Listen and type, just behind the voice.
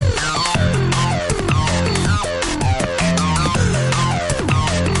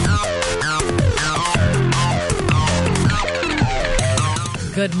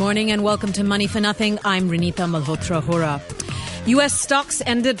Good morning and welcome to Money for Nothing. I'm Renita Malhotra Hora. U.S. stocks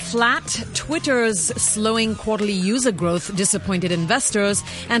ended flat. Twitter's slowing quarterly user growth disappointed investors,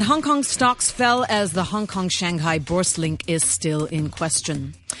 and Hong Kong stocks fell as the Hong Kong-Shanghai Bourse link is still in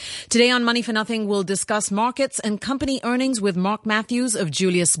question. Today on Money for Nothing, we'll discuss markets and company earnings with Mark Matthews of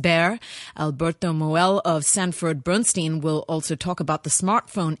Julius Baer. Alberto Moel of Sanford Bernstein will also talk about the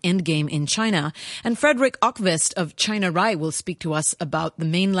smartphone endgame in China. And Frederick Ockvist of China Rai will speak to us about the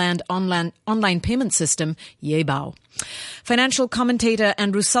mainland online payment system, Yeibao. Financial commentator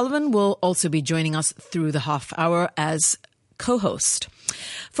Andrew Sullivan will also be joining us through the half hour as co-host.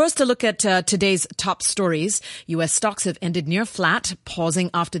 First, a look at today's top stories. U.S. stocks have ended near flat, pausing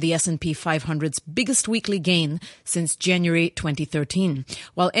after the S&P 500's biggest weekly gain since January 2013,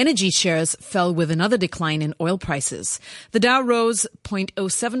 while energy shares fell with another decline in oil prices. The Dow rose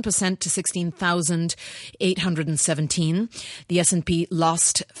 0.07% to 16,817. The S&P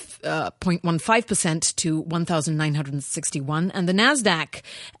lost 0.15% to 1,961, and the Nasdaq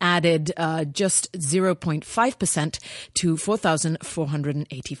added just 0.5% to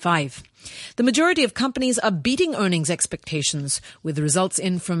 4,485. The majority of companies are beating earnings expectations, with the results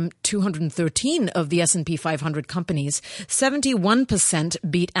in from 213 of the S&P 500 companies.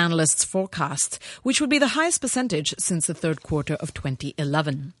 71% beat analysts' forecasts, which would be the highest percentage since the third quarter of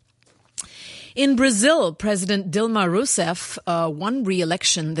 2011. In Brazil, President Dilma Rousseff won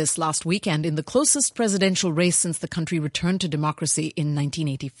re-election this last weekend in the closest presidential race since the country returned to democracy in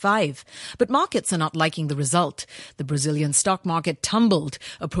 1985. But markets are not liking the result. The Brazilian stock market tumbled,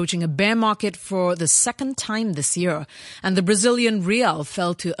 approaching a bear market for the second time this year. And the Brazilian real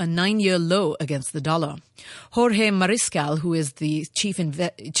fell to a 9-year low against the dollar. Jorge Mariscal, who is the chief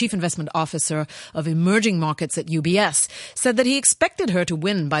investment officer of emerging markets at UBS, said that he expected her to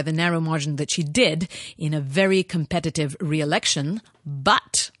win by the narrow margin that she did in a very competitive re-election,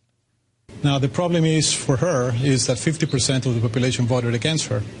 but... Now, the problem is for her is that 50% of the population voted against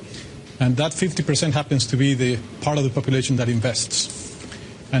her. And that 50% happens to be the part of the population that invests.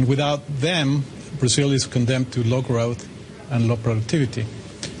 And without them, Brazil is condemned to low growth and low productivity.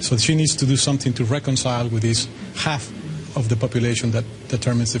 So she needs to do something to reconcile with this half of the population that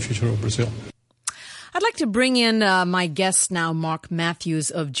determines the future of Brazil. I'd like to bring in my guest now, Mark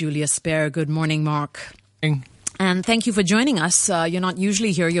Matthews of Julius Baer. Good morning, Mark. And thank you for joining us. You're not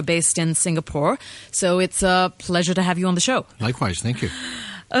usually here. You're based in Singapore. So it's a pleasure to have you on the show. Likewise. Thank you.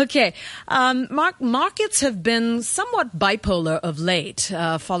 Okay. Mark, markets have been somewhat bipolar of late.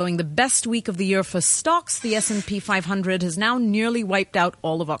 Following the best week of the year for stocks, the S&P 500 has now nearly wiped out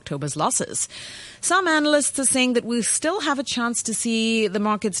all of October's losses. Some analysts are saying that we still have a chance to see the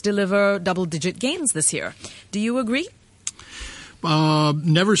markets deliver double-digit gains this year. Do you agree?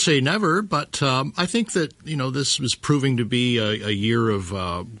 Never say never, but I think that, this is proving to be a year of,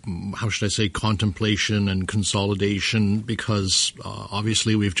 contemplation and consolidation because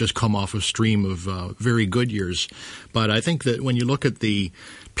obviously we've just come off a stream of very good years. But I think that when you look at the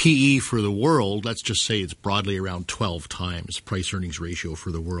PE for the world, let's just say it's broadly around 12 times price-earnings ratio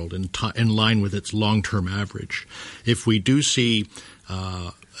for the world in line with its long-term average. If we do see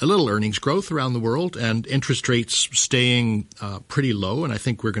a little earnings growth around the world and interest rates staying pretty low, and I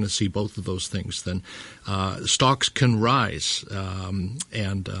think we're going to see both of those things, then stocks can rise. So I'm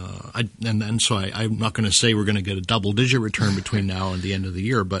not going to say we're going to get a double-digit return between now and the end of the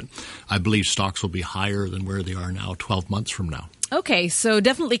year, but I believe stocks will be higher than where they are now 12 months from now. Okay, so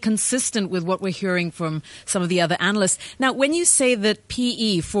definitely consistent with what we're hearing from some of the other analysts. Now, when you say that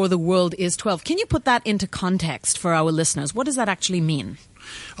PE for the world is 12, can you put that into context for our listeners? What does that actually mean?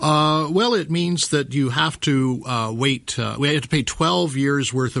 Well, it means that you have to wait. We have to pay 12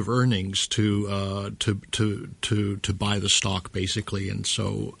 years worth of earnings to buy the stock, basically. And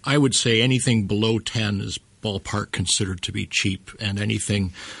so I would say anything below 10 is ballpark considered to be cheap, and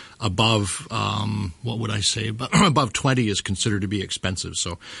anything above, above 20 is considered to be expensive.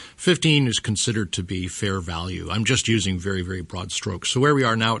 So 15 is considered to be fair value. I'm just using very, very broad strokes. So where we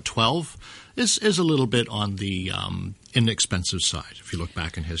are now at 12 is a little bit on the inexpensive side, if you look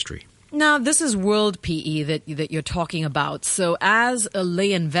back in history. Now, this is world PE that you're talking about. So as a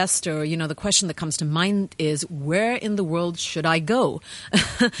lay investor, the question that comes to mind is, where in the world should I go?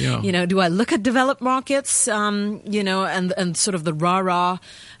 Yeah. Do I look at developed markets, and sort of the rah-rah,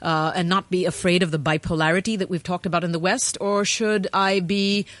 and not be afraid of the bipolarity that we've talked about in the West? Or should I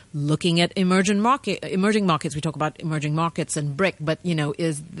be looking at emerging markets? We talk about emerging markets and BRIC, but,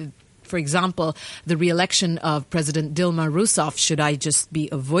 for example, the re-election of President Dilma Rousseff, should I just be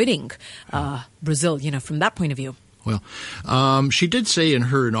avoiding Brazil, from that point of view? Well, she did say in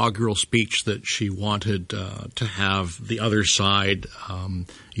her inaugural speech that she wanted to have the other side,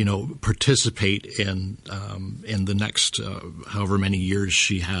 participate in the next however many years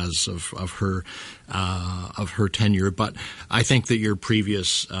she has of her tenure. But I think that your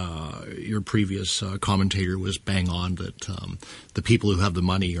previous commentator was bang on that the people who have the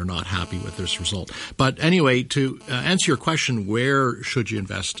money are not happy with this result. But anyway, to answer your question, where should you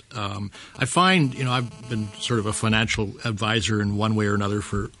invest? I find, I've been sort of a financial advisor in one way or another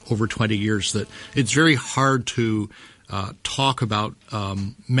for over 20 years, that it's very hard to talk about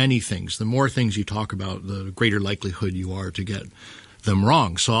many things. The more things you talk about, the greater likelihood you are to get them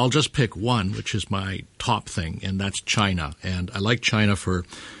wrong. So I'll just pick one, which is my top thing, and that's China. And I like China for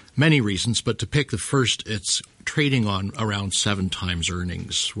many reasons, but to pick the first, it's trading on around 7 times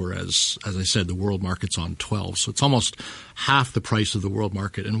earnings, whereas, as I said, the world market's on 12. So it's almost half the price of the world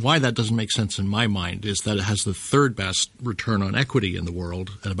market. And why that doesn't make sense in my mind is that it has the third best return on equity in the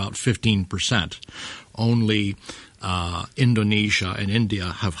world at about 15%. Only Indonesia and India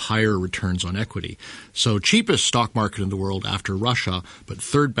have higher returns on equity. So cheapest stock market in the world after Russia, but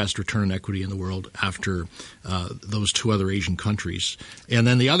third best return on equity in the world after those 2 other Asian countries. And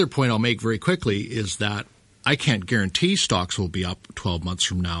then the other point I'll make very quickly is that I can't guarantee stocks will be up 12 months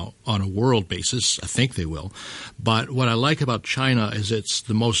from now on a world basis. I think they will. But what I like about China is it's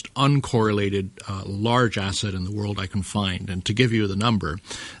the most uncorrelated large asset in the world I can find. And to give you the number,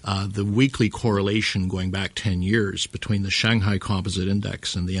 the weekly correlation going back 10 years between the Shanghai Composite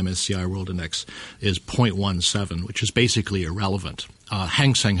Index and the MSCI World Index is 0.17, which is basically irrelevant.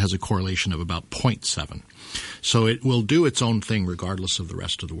 Hang Seng has a correlation of about 0.7. So it will do its own thing regardless of the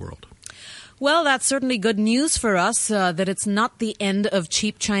rest of the world. Well, that's certainly good news for us that it's not the end of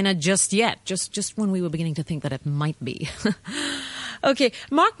cheap China just yet, just when we were beginning to think that it might be. Okay,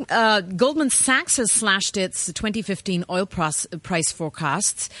 Mark, Goldman Sachs has slashed its 2015 oil price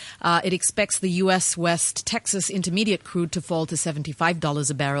forecasts. It expects the U.S. West Texas Intermediate crude to fall to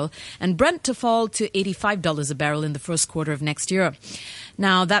 $75 a barrel and Brent to fall to $85 a barrel in the first quarter of next year.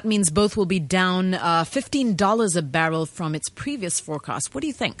 Now, that means both will be down $15 a barrel from its previous forecast. What do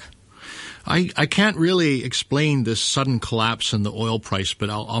you think? I can't really explain this sudden collapse in the oil price,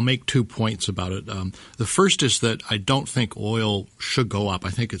 but I'll make 2 points about it. The first is that I don't think oil should go up. I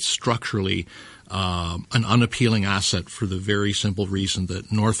think it's structurally an unappealing asset for the very simple reason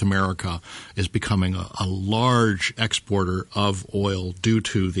that North America is becoming a large exporter of oil due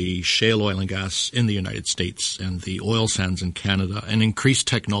to the shale oil and gas in the United States and the oil sands in Canada and increased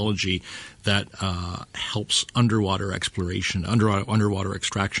technology that helps underwater exploration, underwater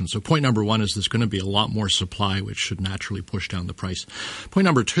extraction. So point number one is there's going to be a lot more supply, which should naturally push down the price. Point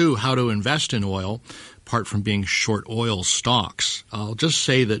number two, how to invest in oil. Apart from being short oil stocks, I'll just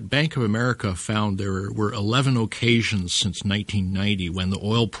say that Bank of America found there were 11 occasions since 1990 when the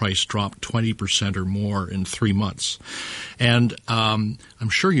oil price dropped 20% or more in 3 months. And I'm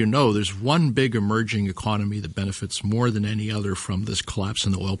sure you know there's one big emerging economy that benefits more than any other from this collapse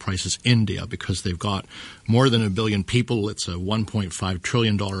in the oil prices, India, because they've got more than 1 billion people. It's a $1.5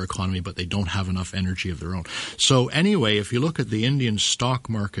 trillion economy, but they don't have enough energy of their own. So anyway, if you look at the Indian stock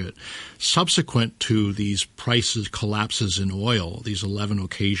market, subsequent to these prices collapses in oil, these 11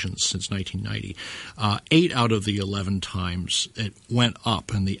 occasions since 1990, 8 out of the 11 times it went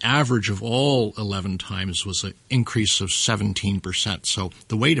up, and the average of all 11 times was an increase of 17%. So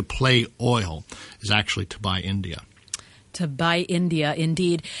the way to play oil is actually to buy India. To buy India,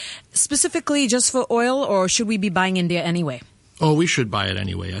 indeed. Specifically just for oil, or should we be buying India anyway? Oh, we should buy it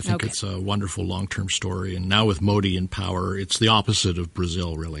anyway. I think it's a wonderful long-term story. And now with Modi in power, it's the opposite of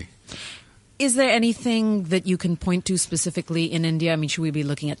Brazil, really. Is there anything that you can point to specifically in India? I mean, should we be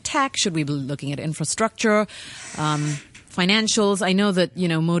looking at tech? Should we be looking at infrastructure, financials? I know that,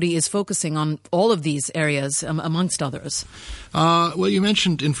 Modi is focusing on all of these areas, amongst others. Well, you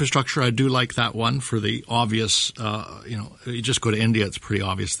mentioned infrastructure. I do like that one for the obvious, you just go to India, it's pretty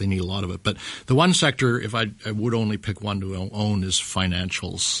obvious they need a lot of it. But the one sector, if I would only pick one to own, is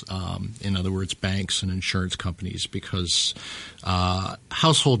financials. In other words, banks and insurance companies, because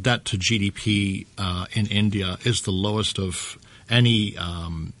household debt to GDP in India is the lowest of any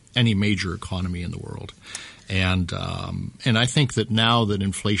major economy in the world. And I think that now that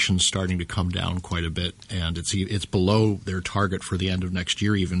inflation's starting to come down quite a bit, and it's below their target for the end of next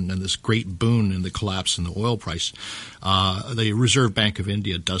year even, and this great boon in the collapse in the oil price, the Reserve Bank of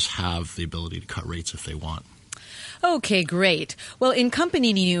India does have the ability to cut rates if they want. Okay, great. Well, in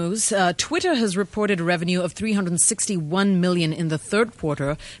company news, Twitter has reported a revenue of $361 million in the third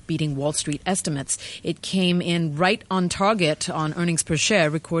quarter, beating Wall Street estimates. It came in right on target on earnings per share,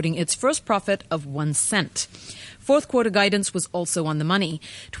 recording its first profit of 1 cent. Fourth quarter guidance was also on the money.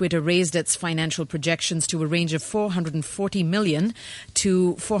 Twitter raised its financial projections to a range of $440 million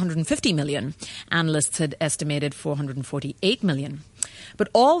to $450 million. Analysts had estimated $448 million. But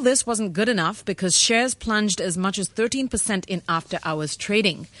all this wasn't good enough because shares plunged as much as 13% in after-hours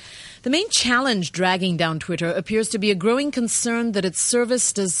trading. The main challenge dragging down Twitter appears to be a growing concern that its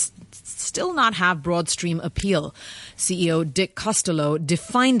service does still not have broad-stream appeal. CEO Dick Costolo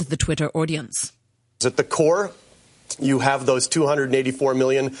defined the Twitter audience. At the core, you have those 284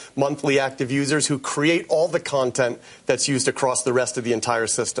 million monthly active users who create all the content that's used across the rest of the entire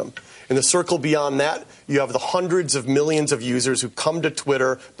system. In the circle beyond that, you have the hundreds of millions of users who come to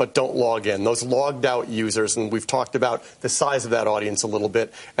Twitter but don't log in, those logged out users, and we've talked about the size of that audience a little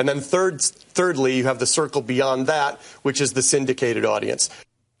bit. And then thirdly, you have the circle beyond that, which is the syndicated audience.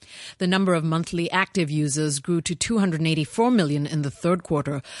 The number of monthly active users grew to 284 million in the third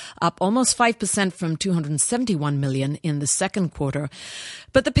quarter, up almost 5% from 271 million in the second quarter.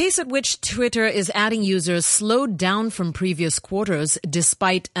 But the pace at which Twitter is adding users slowed down from previous quarters,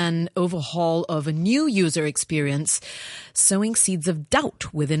 despite an overhaul of a new user experience, sowing seeds of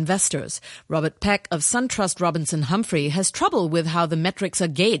doubt with investors. Robert Peck of SunTrust Robinson Humphrey has trouble with how the metrics are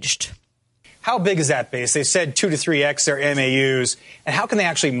gauged. How big is that base? They said 2 to 3x their MAUs. And how can they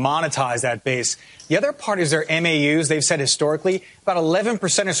actually monetize that base? The other part is their MAUs. They've said historically about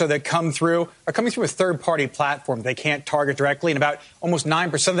 11% or so that come through are coming through a third-party platform they can't target directly, and about almost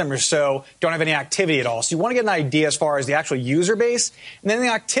 9% of them or so don't have any activity at all. So you want to get an idea as far as the actual user base. And then the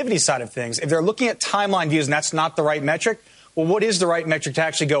activity side of things. If they're looking at timeline views and that's not the right metric, well, what is the right metric to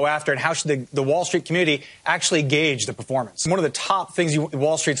actually go after, and how should the Wall Street community actually gauge the performance? One of the top things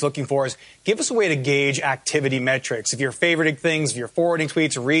Wall Street's looking for is give us a way to gauge activity metrics. If you're favoriting things, if you're forwarding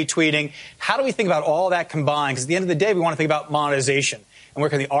tweets or retweeting, how do we think about all that combined? Because at the end of the day, we want to think about monetization. And where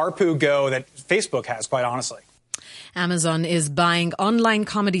can the ARPU go that Facebook has, quite honestly? Amazon is buying online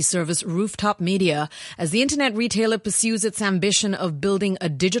comedy service Rooftop Media as the internet retailer pursues its ambition of building a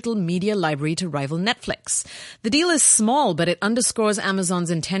digital media library to rival Netflix. The deal is small, but it underscores Amazon's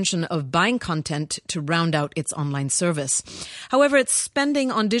intention of buying content to round out its online service. However, its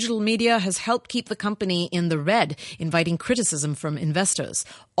spending on digital media has helped keep the company in the red, inviting criticism from investors.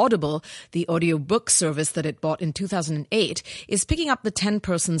 Audible, the audiobook service that it bought in 2008, is picking up the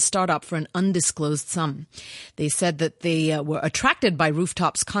 10-person startup for an undisclosed sum. They said that they were attracted by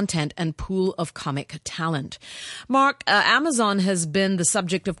Rooftop's content and pool of comic talent. Mark, Amazon has been the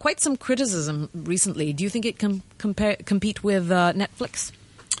subject of quite some criticism recently. Do you think it can compete with Netflix?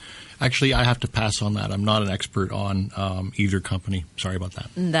 Actually, I have to pass on that. I'm not an expert on either company. Sorry about that.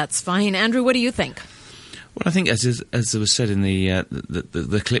 That's fine. Andrew, what do you think? Well, I think as was said in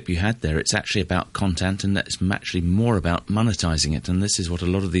the clip you had there, it's actually about content, and it's actually more about monetizing it. And this is what a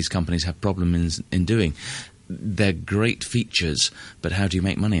lot of these companies have problems in doing. They're great features, but how do you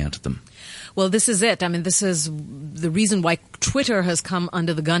make money out of them? Well, this is it. I mean, this is the reason why Twitter has come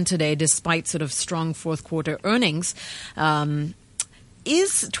under the gun today, despite sort of strong fourth quarter earnings.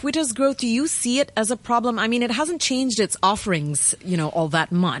 Is Twitter's growth, do you see it as a problem? I mean, it hasn't changed its offerings, all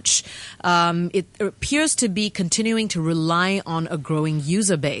that much. It appears to be continuing to rely on a growing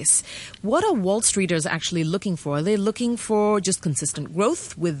user base. What are Wall Streeters actually looking for? Are they looking for just consistent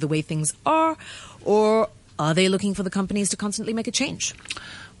growth with the way things are, or are they looking for the companies to constantly make a change?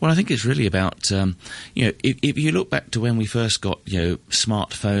 Well, I think it's really about, if you look back to when we first got,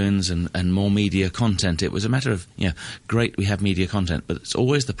 smartphones and more media content, it was a matter of, great, we have media content, but it's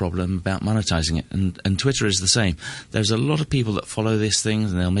always the problem about monetizing it. And Twitter is the same. There's a lot of people that follow these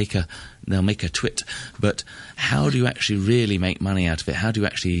things, and they'll make a twit. But how do you actually really make money out of it? How do you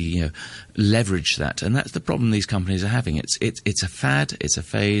actually, leverage that? And that's the problem these companies are having. It's a fad, it's a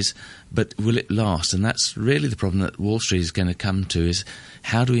phase, but will it last? And that's really the problem that Wall Street is going to come to, is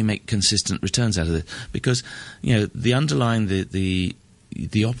how do we make consistent returns out of it? Because, the underlying, the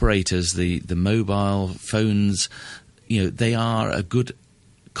operators, the mobile phones, they are a good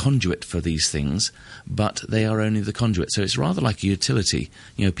conduit for these things, but they are only the conduit. So it's rather like a utility.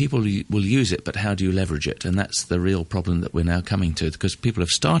 People will use it, but how do you leverage it? And that's the real problem that we're now coming to, because people have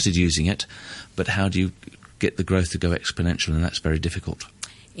started using it, but how do you get the growth to go exponential? And that's very difficult.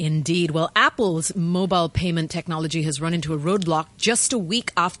 Indeed. Well, Apple's mobile payment technology has run into a roadblock just a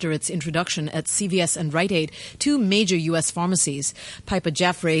week after its introduction at CVS and Rite Aid, two major U.S. pharmacies. Piper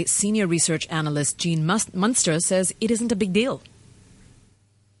Jaffray senior research analyst Gene Munster says it isn't a big deal.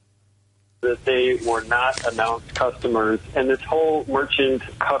 that they were not announced customers. And this whole merchant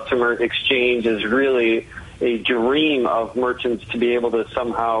customer exchange is really a dream of merchants to be able to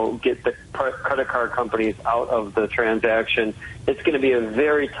somehow get the credit card companies out of the transaction. It's going to be a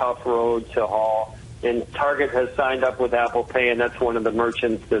very tough road to haul. And Target has signed up with Apple Pay, and that's one of the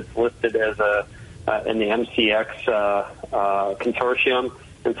merchants that's listed as in the MCX consortium.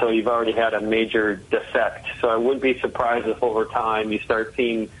 And so you've already had a major defect. So I wouldn't be surprised if over time you start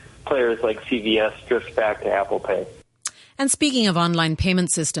seeing players like CVS drift back to Apple Pay. And speaking of online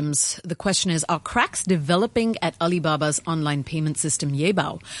payment systems, the question is, are cracks developing at Alibaba's online payment system,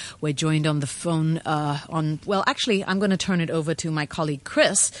 Yeibao? We're joined on the phone I'm going to turn it over to my colleague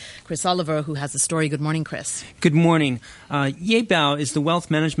Chris Oliver, who has the story. Good morning, Chris. Good morning. Yeibao is the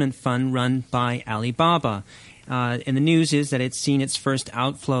wealth management fund run by Alibaba. And the news is that it's seen its first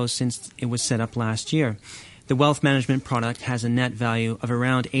outflow since it was set up last year. The wealth management product has a net value of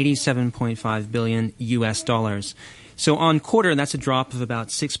around $87.5 billion US. So on quarter, that's a drop of about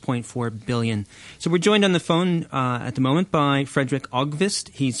 $6.4 billion. So we're joined on the phone at the moment by Fredrik Ogvist.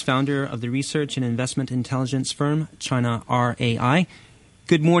 He's founder of the research and investment intelligence firm China RAI.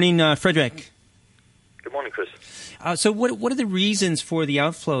 Good morning, Fredrik. Good morning, Chris. So what are the reasons for the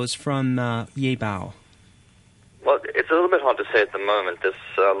outflows from Yeibao? Well, it's a little bit hard to say at the moment. There's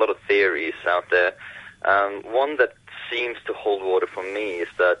a lot of theories out there. One that seems to hold water for me is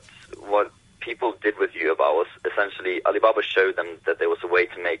that what people did with Yeibao was essentially Alibaba showed them that there was a way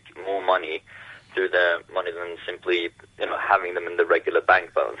to make more money through their money than simply having them in the regular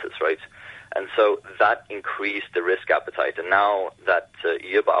bank balances, right? And so that increased the risk appetite. And now that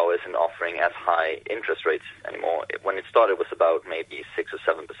Yeibao isn't offering as high interest rates anymore, when it started it was about maybe 6 or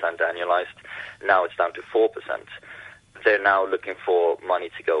 7% annualized. Now it's down to 4%. They're now looking for money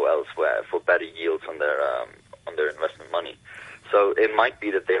to go elsewhere for better yields on their investment money. So it might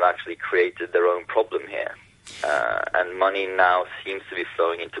be that they've actually created their own problem here, and money now seems to be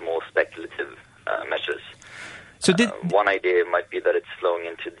flowing into more speculative measures. So one idea might be that it's flowing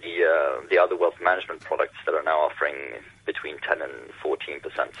into the other wealth management products that are now offering between 10 and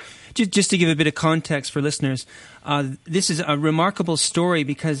 14%. Just to give a bit of context for listeners, this is a remarkable story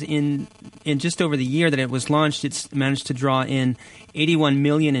because in just over the year that it was launched, it's managed to draw in 81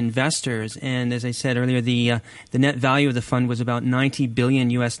 million investors, and as I said earlier, the net value of the fund was about $90 billion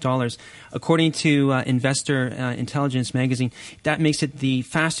US. According to Investor Intelligence magazine, that makes it the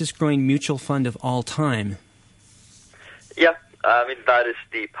fastest growing mutual fund of all time. Yeah, I mean that is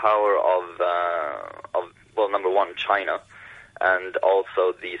the power of number one, China, and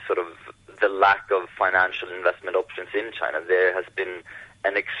also the lack of financial investment options in China. There has been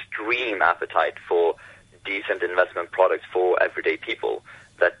an extreme appetite for decent investment products for everyday people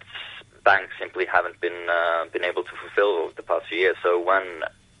that banks simply haven't been able to fulfill over the past few years. So when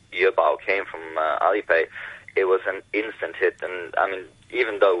Yeibao came from Alipay, it was an instant hit. And I mean,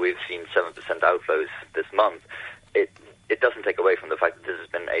 even though we've seen 7% outflows this month, it doesn't take away from the fact that this has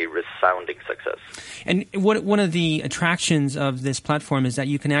been a resounding success. And one of the attractions of this platform is that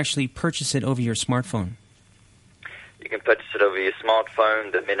you can actually purchase it over your smartphone. You can purchase it over your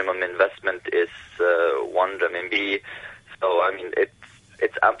smartphone. The minimum investment is 1 renminbi. So, I mean,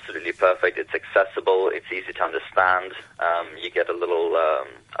 it's absolutely perfect. It's accessible. It's easy to understand. You get a little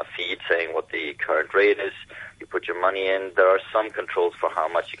a feed saying what the current rate is. You put your money in. There are some controls for how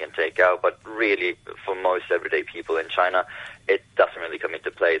much you can take out, but really, for most everyday people in China, it doesn't really come into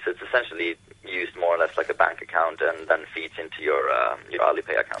play. So it's essentially used more or less like a bank account and then feeds into your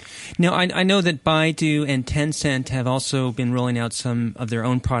Alipay account. Now, I know that Baidu and Tencent have also been rolling out some of their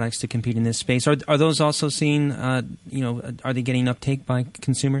own products to compete in this space. Are those also seeing, are they getting uptake by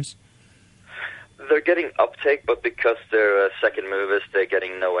consumers? They're getting uptake, but because they're second movers, they're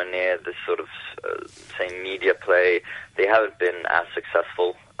getting nowhere near this sort of same media play. They haven't been as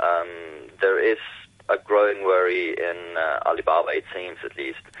successful. There is a growing worry in Alibaba, it seems at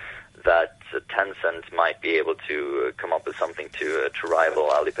least, that Tencent might be able to come up with something to rival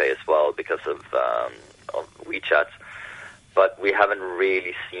Alipay as well because of WeChat. But we haven't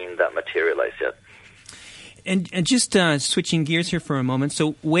really seen that materialize yet. And just switching gears here for a moment,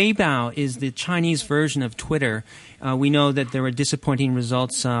 so Weibo is the Chinese version of Twitter. We know that there were disappointing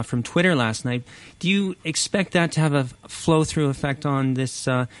results from Twitter last night. Do you expect that to have a flow-through effect on this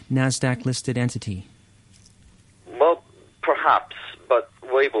NASDAQ-listed entity? Well, perhaps, but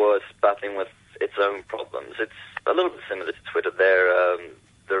Weibo is battling with its own problems. It's a little bit similar to Twitter.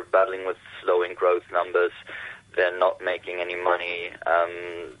 They're battling with slowing growth numbers. They're not making any money.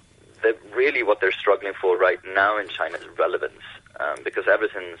 Really what they're struggling for right now in China is relevance, because ever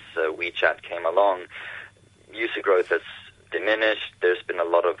since WeChat came along, user growth has diminished. There's been a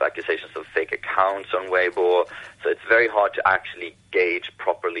lot of accusations of fake accounts on Weibo. So it's very hard to actually gauge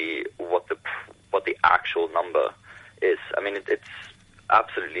properly what the actual number is. I mean, it's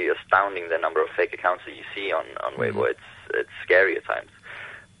absolutely astounding, the number of fake accounts that you see on Weibo. It's scary at times.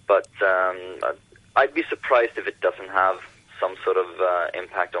 But I'd be surprised if it doesn't have some sort of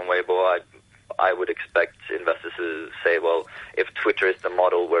impact on Weibo. I would expect investors to say, well, if Twitter is the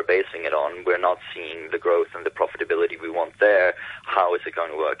model we're basing it on, we're not seeing the growth and the profitability we want there. How is it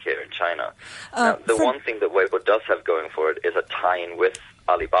going to work here in China? Now, the one thing that Weibo does have going for it is a tie-in with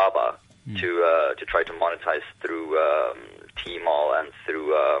Alibaba to try to monetize through Tmall and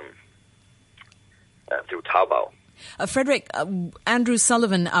through Taobao. Frederick, Andrew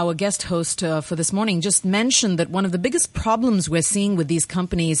Sullivan, our guest host for this morning, just mentioned that one of the biggest problems we're seeing with these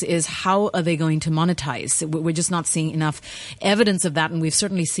companies is how are they going to monetize? We're just not seeing enough evidence of that, and we've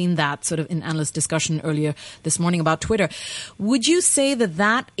certainly seen that sort of in analyst discussion earlier this morning about Twitter. Would you say that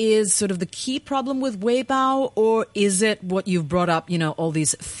that is sort of the key problem with Weibo, or is it what you've brought up, all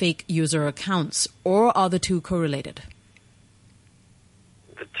these fake user accounts, or are the two correlated?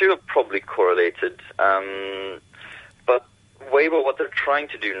 The two are probably correlated. But Weibo, what they're trying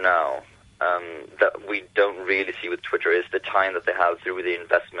to do now, that we don't really see with Twitter, is the tie-in that they have through the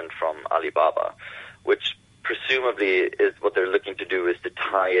investment from Alibaba, which presumably is what they're looking to do is to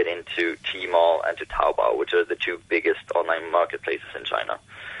tie it into Tmall and to Taobao, which are the two biggest online marketplaces in China.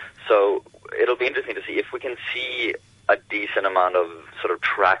 So it'll be interesting to see if we can see a decent amount of sort of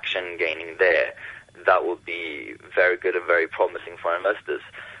traction gaining there. That will be very good and very promising for investors.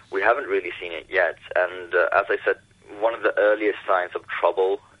 We haven't really seen it yet, and as I said, one of the earliest signs of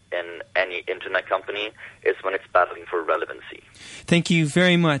trouble in any internet company is when it's battling for relevancy. Thank you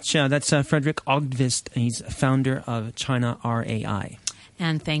very much. That's Frederick Ogdvist. He's founder of China RAI.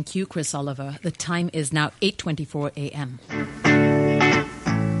 And thank you, Chris Oliver. The time is now 8:24 a.m.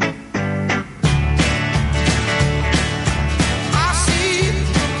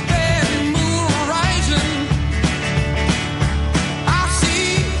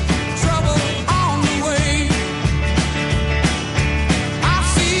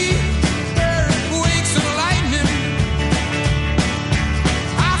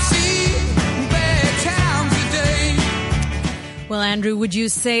 Well, Andrew, would you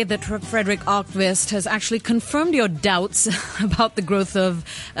say that Frederick Ogdvist has actually confirmed your doubts about the growth of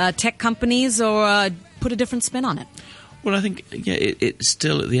tech companies, or put a different spin on it? Well, I think it's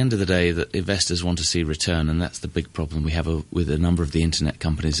still, at the end of the day, that investors want to see return, and that's the big problem we have with a number of the internet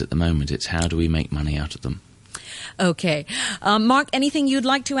companies at the moment. It's how do we make money out of them? Okay. Mark, anything you'd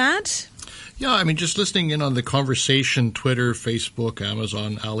like to add? Yeah, I mean, just listening in on the conversation, Twitter, Facebook,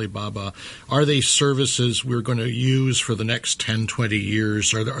 Amazon, Alibaba, are they services we're going to use for the next 10, 20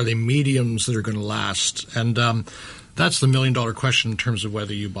 years? Are they mediums that are going to last? And that's the million-dollar question in terms of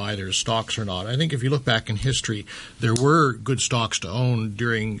whether you buy their stocks or not. I think if you look back in history, there were good stocks to own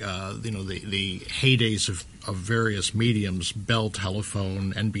during the heydays of various mediums: Bell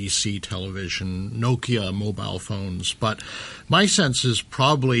Telephone, NBC Television, Nokia mobile phones. But my sense is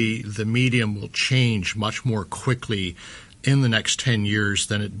probably the medium will change much more quickly in the next 10 years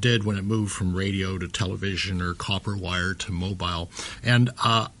than it did when it moved from radio to television or copper wire to mobile. And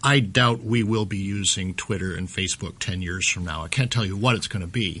I doubt we will be using Twitter and Facebook 10 years from now. I can't tell you what it's going to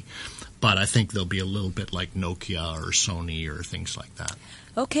be, but I think they'll be a little bit like Nokia or Sony or things like that.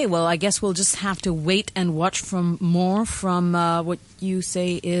 Okay, well, I guess we'll just have to wait and watch from what you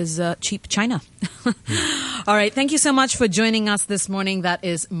say is cheap China. All right, thank you so much for joining us this morning. That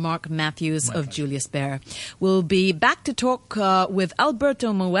is Mark Matthews of Julius Baer. We'll be back to talk with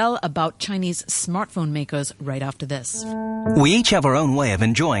Alberto Moel about Chinese smartphone makers right after this. We each have our own way of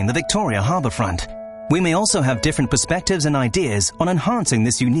enjoying the Victoria Harbourfront. We may also have different perspectives and ideas on enhancing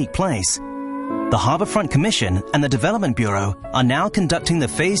this unique place. The Harbourfront Commission and the Development Bureau are now conducting the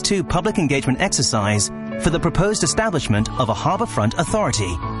Phase 2 public engagement exercise for the proposed establishment of a Harbourfront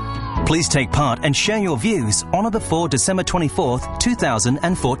Authority. Please take part and share your views on or before December 24th,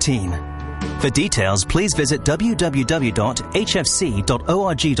 2014. For details, please visit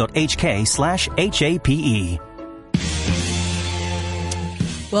www.hfc.org.hk/HAPE.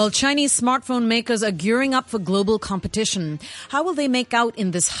 Well, Chinese smartphone makers are gearing up for global competition. How will they make out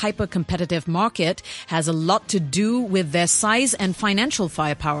in this hyper-competitive market has a lot to do with their size and financial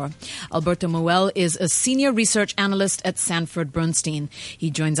firepower. Alberto Moel is a senior research analyst at Sanford Bernstein.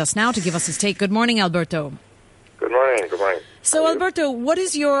 He joins us now to give us his take. Good morning, Alberto. Good morning. Good morning. So, Alberto, what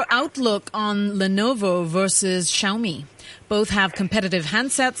is your outlook on Lenovo versus Xiaomi? Both have competitive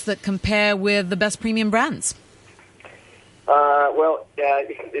handsets that compare with the best premium brands.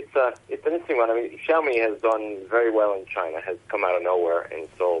 It's an interesting one. I mean, Xiaomi has done very well in China, has come out of nowhere and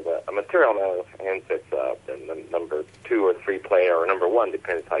sold a material amount of handsets, the number 2 or 3 player, or number 1,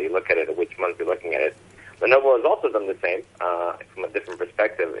 depends how you look at it or which month you're looking at it. Lenovo has also done the same from a different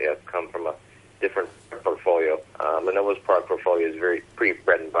perspective. It has come from a different portfolio. Lenovo's product portfolio is pretty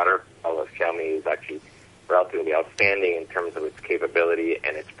bread and butter, although Xiaomi is actually relatively outstanding in terms of its capability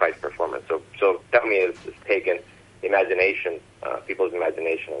and its price performance. So Xiaomi has taken imagination, people's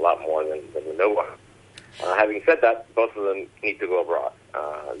imagination, a lot more than Lenovo. Having said that, both of them need to go abroad.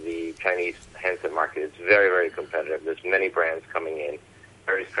 The Chinese handset market is very, very competitive. There's many brands coming in,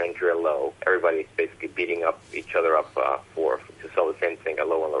 very strange, very low. Everybody's basically beating each other up to sell the same thing at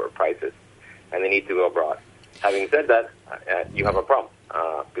lower and lower prices, and they need to go abroad. Having said that, you have a problem.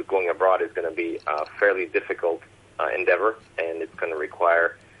 Going abroad is going to be a fairly difficult endeavor, and it's going to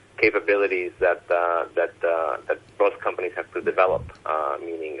require capabilities that both companies have to develop,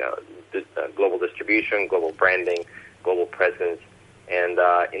 meaning global distribution, global branding, global presence, and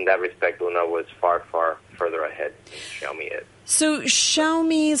in that respect, Lenovo is far, far further ahead than Xiaomi is. So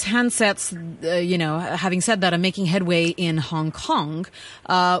Xiaomi's handsets, having said that, are making headway in Hong Kong.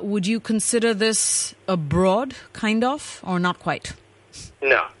 Would you consider this abroad, kind of, or not quite?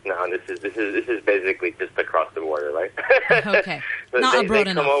 No. This is basically just across the border, right? Okay, not abroad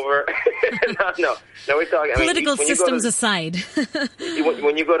enough. Come over. no. We're talking political systems aside.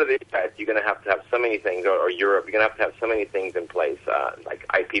 when you go to the US, you're going to have so many things, or Europe, you're going to have so many things in place, like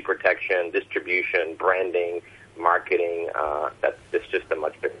IP protection, distribution, branding, marketing. It's just a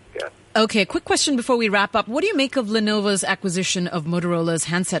much bigger. Yeah. Okay, quick question before we wrap up. What do you make of Lenovo's acquisition of Motorola's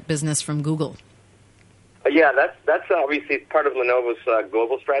handset business from Google? Yeah, that's obviously part of Lenovo's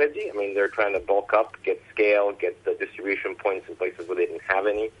global strategy. I mean, they're trying to bulk up, get scale, get the distribution points in places where they didn't have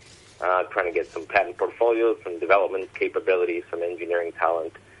any, trying to get some patent portfolios, some development capabilities, some engineering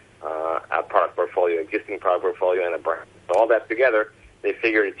talent, a product portfolio, existing product portfolio, and a brand. So all that together, they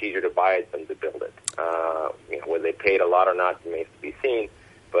figured it's easier to buy it than to build it. Whether they paid a lot or not remains to be seen,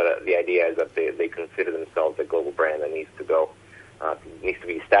 but the idea is that they consider themselves a global brand that needs to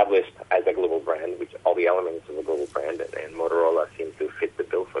be established as a global brand, which all the elements of a global brand, and Motorola seem to fit the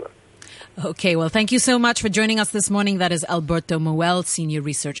bill for them. Okay, well, thank you so much for joining us this morning. That is Alberto Moel, Senior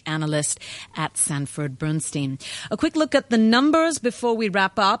Research Analyst at Sanford Bernstein. A quick look at the numbers before we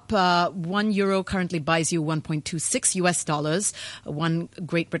wrap up. €1 currently buys you $1.26 US. 1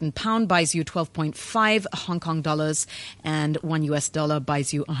 Great Britain pound buys you 12.5 Hong Kong dollars, and $1 US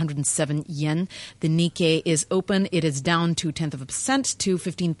buys you 107 yen. The Nikkei is open. It is down 0.2% to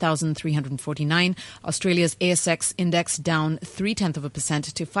 15,349. Australia's ASX index down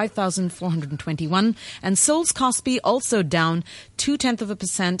 0.3% to 5,421, and Seoul's Kospi also down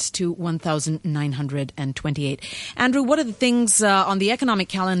 0.2% to 1,928. Andrew, what are the things on the economic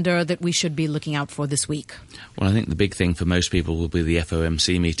calendar that we should be looking out for this week? Well, I think the big thing for most people will be the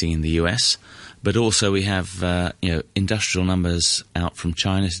FOMC meeting in the US. But also we have, industrial numbers out from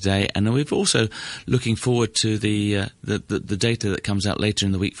China today, and we've also looking forward to the data that comes out later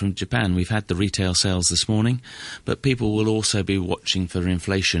in the week from Japan. We've had the retail sales this morning, but people will also be watching for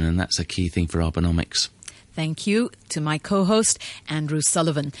inflation, and that's a key thing for Arbenomics. Thank you to my co-host, Andrew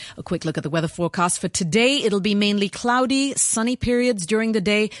Sullivan. A quick look at the weather forecast for today. It'll be mainly cloudy, sunny periods during the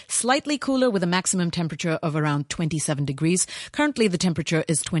day, slightly cooler with a maximum temperature of around 27 degrees. Currently, the temperature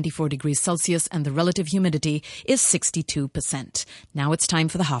is 24 degrees Celsius and the relative humidity is 62%. Now it's time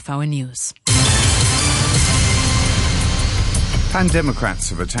for the half-hour news. Pan-Democrats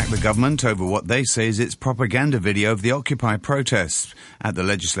have attacked the government over what they say is its propaganda video of the Occupy protests. At the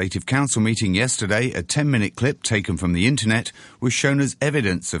Legislative Council meeting yesterday, a 10-minute clip taken from the internet was shown as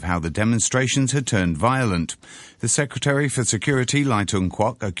evidence of how the demonstrations had turned violent. The Secretary for Security, Lai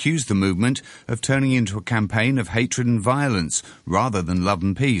Tung-kwok, accused the movement of turning into a campaign of hatred and violence rather than love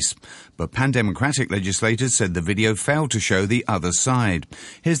and peace. But Pan-Democratic legislators said the video failed to show the other side.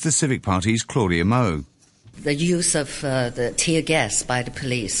 Here's the Civic Party's Claudia Mo. The use of the tear gas by the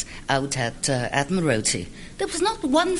police out at Admiralty. There was not one